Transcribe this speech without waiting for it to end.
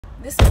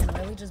This man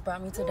really just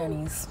brought me to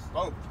Denny's.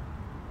 Scoped.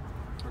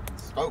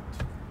 Freaking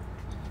scoped.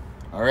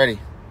 Alrighty.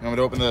 You want me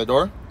to open the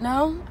door?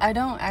 No, I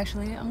don't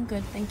actually. I'm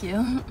good, thank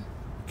you.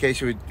 Okay,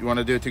 you want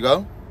to do it to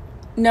go?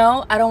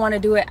 No, I don't want to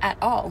do it at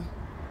all.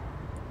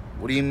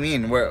 What do you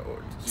mean? Where?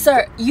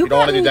 Sir, you don't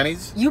want to do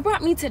Denny's? You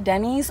brought me to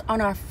Denny's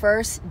on our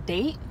first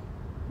date?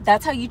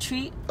 That's how you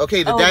treat a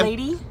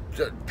lady?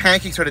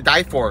 Pancakes are to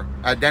die for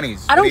at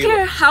Denny's. I don't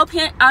care how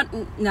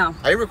no.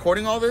 Are you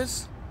recording all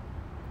this?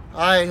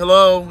 Hi,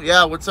 hello.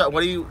 Yeah, what's up?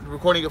 What are you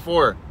recording it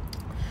for?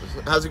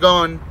 How's it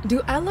going?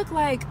 Do I look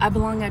like I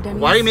belong at Denny's?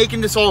 Why are you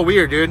making this all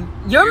weird, dude?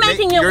 You're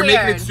making it weird. You're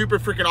making it super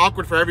freaking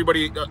awkward for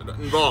everybody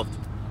involved.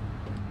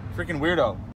 Freaking weirdo.